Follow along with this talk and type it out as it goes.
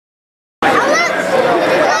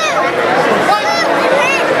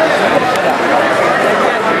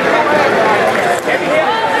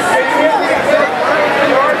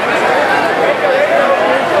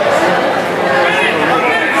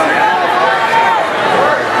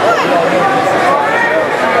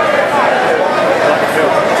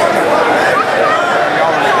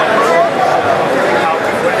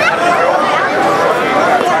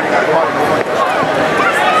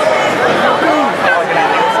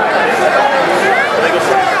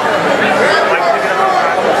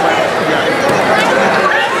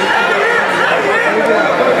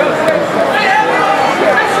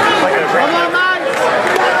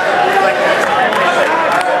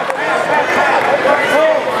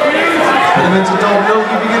men's adult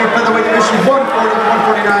no-gi beginner featherweight division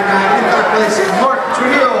 140-149.9. In third place, Mark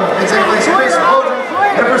Trujillo. In second place, Chris Ojo.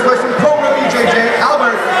 And in first place from Cobra BJJ,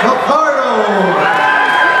 Albert Pacurariu.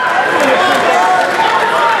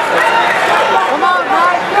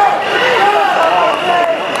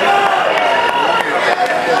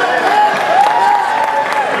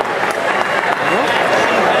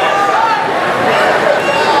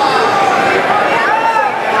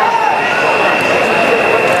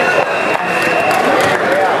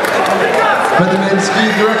 For the men's ski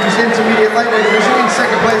directors intermediate lightweight division, in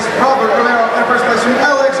second place, Robert Romero, and first place from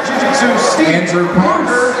LX Jiu-Jitsu, Steve Andrew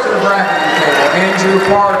Parker to the bracket table. Andrew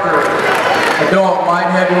Parker, adult light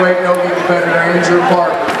heavyweight no-gi competitor. Andrew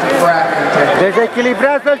Parker to the bracket table.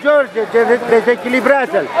 Dezechilibrează-l, George,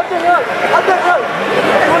 dezechilibrează-l.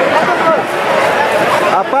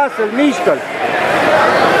 Apasă-l, mișcă-l.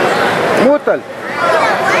 Mută-l.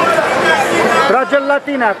 Trage-l la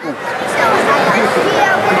tine acum.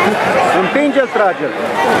 Împinge-l, trage-l.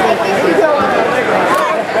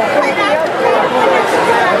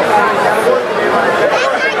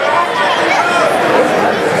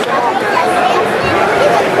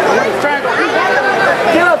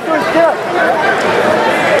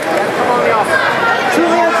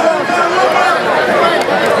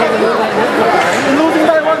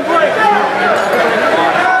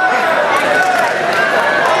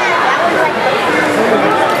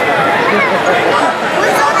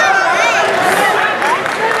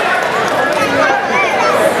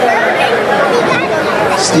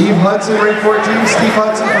 Steve Hudson, ring 14. Steve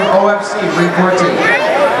Hudson from OFC, ring 14.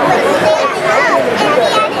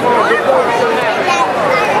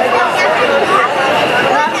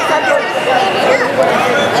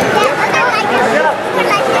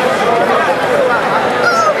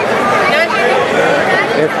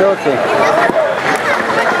 Este ok.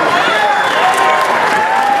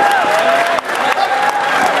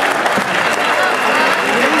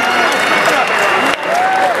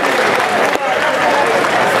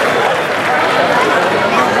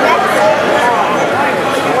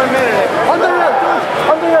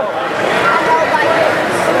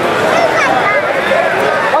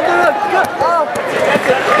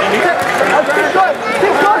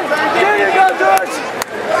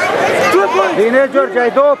 Bine, George,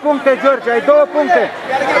 ai 2 puncte, George, ai 2 puncte.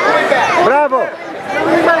 Bravo!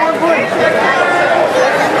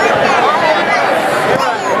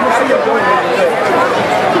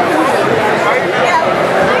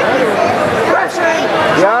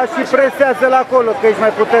 Ia și presează-l acolo, că ești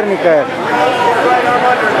mai puternică aia.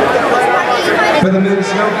 For the men's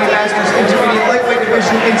no-gi masters intermediate lightweight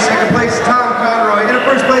division, in second place, Tom Conroy. In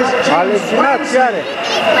first place, James Brunson.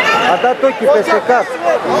 A dat ochii peste cap.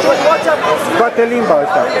 Scoate limba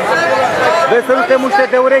ăsta. Vezi să nu te muște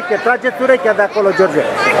de ureche. Trageți urechea de acolo, George.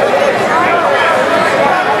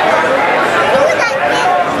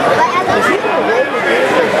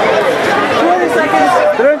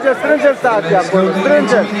 Strânge, strânge-l tati acolo,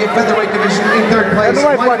 strânge-l. Nu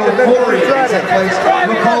mai poate, dă în picioare.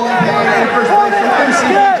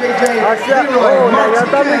 Așa, i-a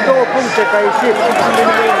dat lui 2 puncte, că a ieșit.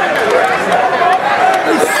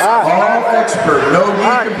 All expert, no-gi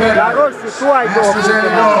competitor. Masters and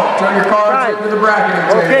adult, turn your cards into the bracketing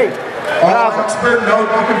table. All expert, no-gi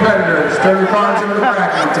competitors, turn your cards into the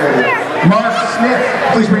bracketing table. Mark Smith,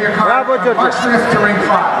 please bring your card. Mark Smith to ring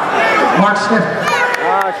 5. Mark Smith.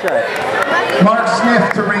 Mark Smith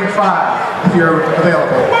to ring 5, if you're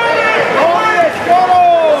available.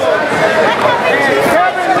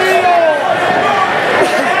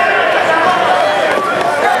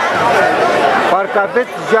 Parcă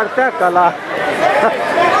aveți jartea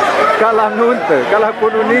ca la nuntă, ca la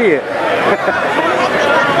cununie.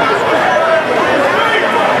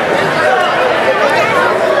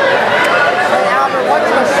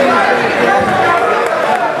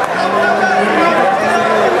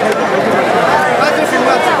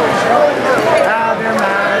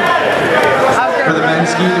 For the men's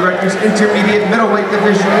ski directors intermediate middleweight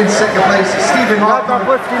division, in second place, Stephen Hoffman. A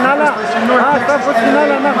fost finala? A fost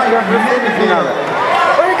finala, n-am știut finala.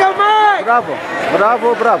 Bravo, bravo,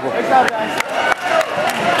 bravo.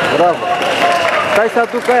 Bravo. Stai să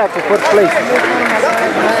aduc aia cu first place.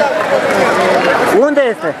 Unde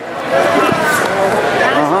este?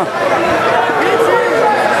 Aha.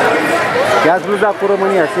 I-ați bluza cu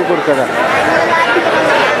România, sigur că da.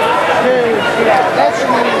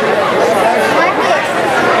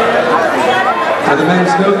 For the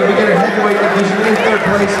men's no-gi beginner heavyweight division, in third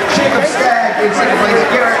place, Jacob Stagg. In second place,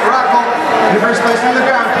 Garrett Rocco. In first place, from the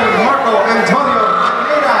ground king, Marco Antonio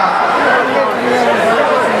NAGA.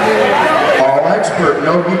 All expert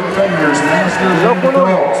no-gi competitors, masters. Masters and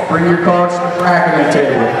adults, bring your cards to the bracketing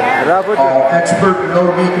table. All expert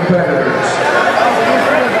no-gi competitors.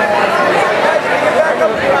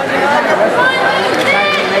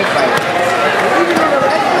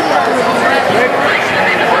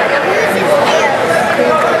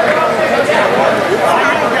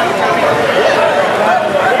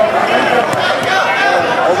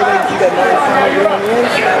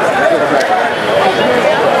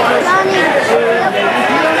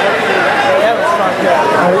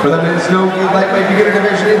 For the men's no-gi lightweight beginner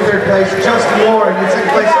division, in third place, Justin Warren. In second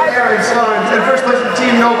place, Aaron Sons. In first place, from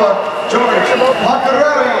Team Nova, George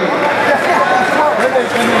Pacurariu.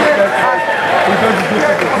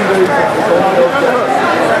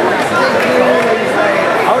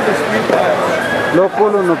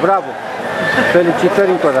 Locul 1, bravo! Felicitări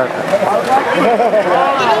încă o dată!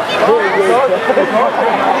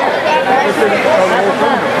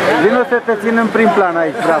 Vino să te țin în prim plan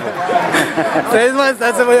aici, bravo!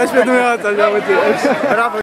 Stai să mă iau și pe dumneavoastră, așa, uite! Bravo!